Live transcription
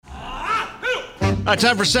All right,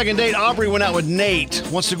 time for second date. Aubrey went out with Nate.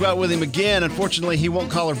 Wants to go out with him again. Unfortunately, he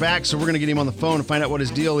won't call her back, so we're going to get him on the phone and find out what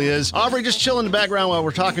his deal is. Aubrey, just chill in the background while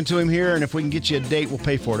we're talking to him here, and if we can get you a date, we'll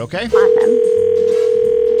pay for it, okay? Awesome.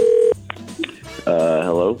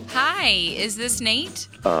 Hello? Hi, is this Nate?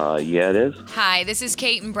 Yeah, it is. Hi, this is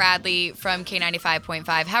Cait and Bradley from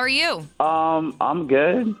K95.5. How are you? I'm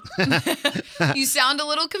good. You sound a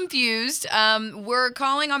little confused. We're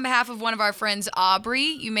calling on behalf of one of our friends, Aubrey.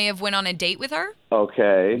 You may have went on a date with her.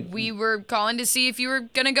 Okay. We were calling to see if you were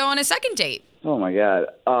going to go on a second date. Oh, my God.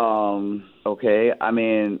 Okay. I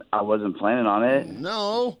mean, I wasn't planning on it.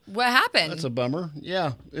 No. What happened? That's a bummer.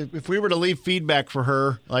 Yeah. If we were to leave feedback for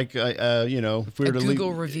her, like, if we were to Google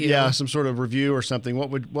leave, review. Yeah, some sort of review or something, what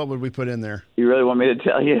would we put in there? You really want me to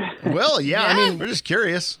tell you? Well, yeah. I Yeah. mean, we're just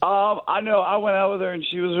curious. I know. I went out with her, and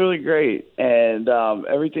she was really great. And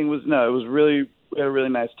everything was, it was really, we had a really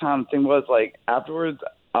nice time. The thing was, like, afterwards,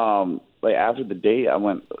 after the date, I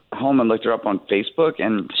went home and looked her up on Facebook,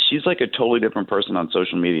 and she's like a totally different person on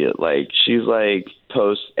social media. Like, she's like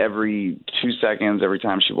posts every 2 seconds, every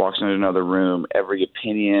time she walks into another room, every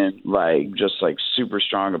opinion, like just like super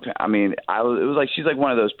strong. I mean, it was like she's like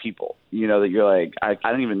one of those people, that you're like, I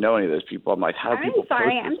didn't even know any of those people. I'm like, how do people?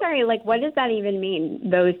 I'm sorry. Like, what does that even mean?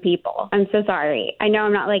 Those people. I'm so sorry. I know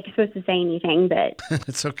I'm not like supposed to say anything, but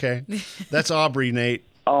It's okay. That's Aubrey, Nate.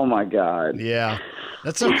 Oh my God. Yeah.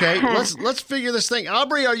 That's okay. Let's figure this thing.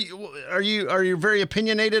 Aubrey, are you very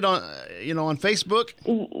opinionated on on Facebook?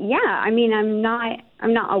 yeah. I mean, I'm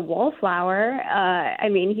not a wallflower. I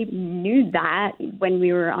mean, he knew that when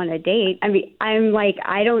we were on a date. I mean,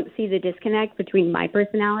 I don't see the disconnect between my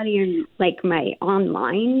personality and like my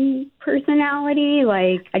online personality.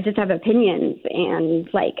 Like, I just have opinions and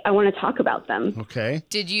like I want to talk about them. Okay.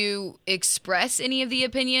 Did you express any of the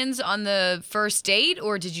opinions on the first date,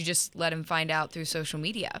 or did you just let him find out through social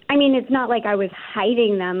media? I mean, it's not like I was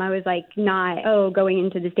hiding them. I was like not, going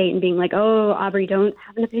into this date and being like, Aubrey, don't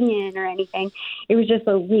have an opinion or anything. It was just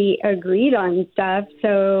that we agreed on stuff.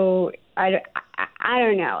 So I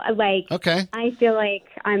don't know. Like, okay. I feel like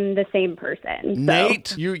I'm the same person. So.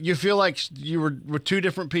 Nate, you feel like you were two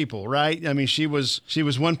different people, right? I mean, she was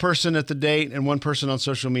one person at the date and one person on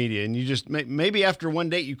social media, and you just maybe after one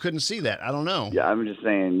date you couldn't see that. I don't know. Yeah, I'm just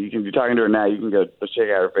saying, you're talking to her now. You can go check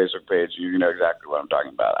out her Facebook page. You know exactly what I'm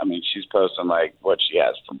talking about. I mean, she's posting like what she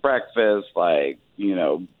has for breakfast, like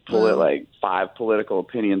like 5 political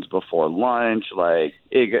opinions before lunch, like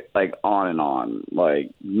on and on,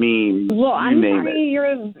 like meme. Well, I'm name sorry, it.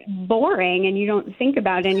 you're boring and you don't think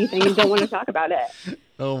about anything and don't want to talk about it.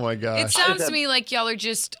 Oh my gosh. It sounds to me like y'all are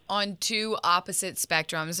just on two opposite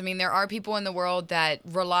spectrums. I mean, there are people in the world that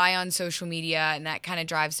rely on social media and that kind of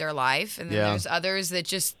drives their life. And then there's others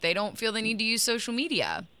that they don't feel the need to use social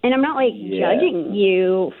media. And I'm not judging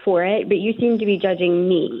you for it, but you seem to be judging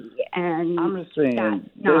me. And I'm just saying,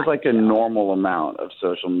 there's like a normal amount of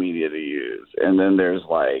social media to use, and then there's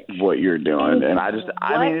like what you're doing. And I mean,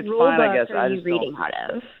 it's fine. I guess I just reading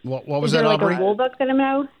out of. What was Is there that, like Aubrey? a rule book that I'm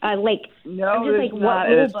know? No, I'm just like, it's what not.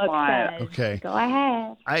 rule It's book fine. says? Okay. Go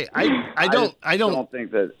ahead. I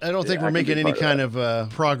don't think we're making any kind of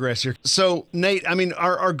progress here. So Nate, I mean,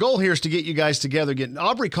 our goal here is to get you guys together.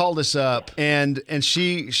 Aubrey called us up and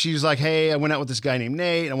she's like, hey, I went out with this guy named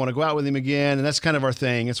Nate. I want to go out with him again, and that's kind of our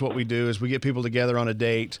thing. It's what we do is we get people together on a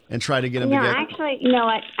date and try to get them No, together. actually, you know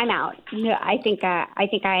what? I'm out. No, I think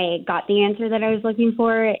I got the answer that I was looking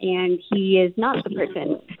for, and he is not the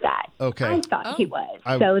person that I thought he was.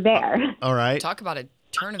 So there. All right. Talk about a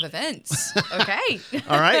turn of events. Okay.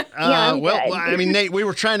 All right. Yeah, I'm good. I mean, Nate, we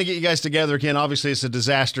were trying to get you guys together again. Obviously, it's a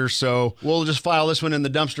disaster, so we'll just file this one in the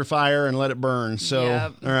dumpster fire and let it burn. So,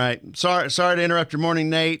 Yep. All right. Sorry to interrupt your morning,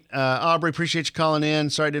 Nate. Aubrey, appreciate you calling in.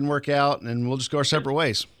 Sorry it didn't work out, and we'll just go our separate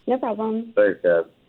ways. No problem. Thanks, guys.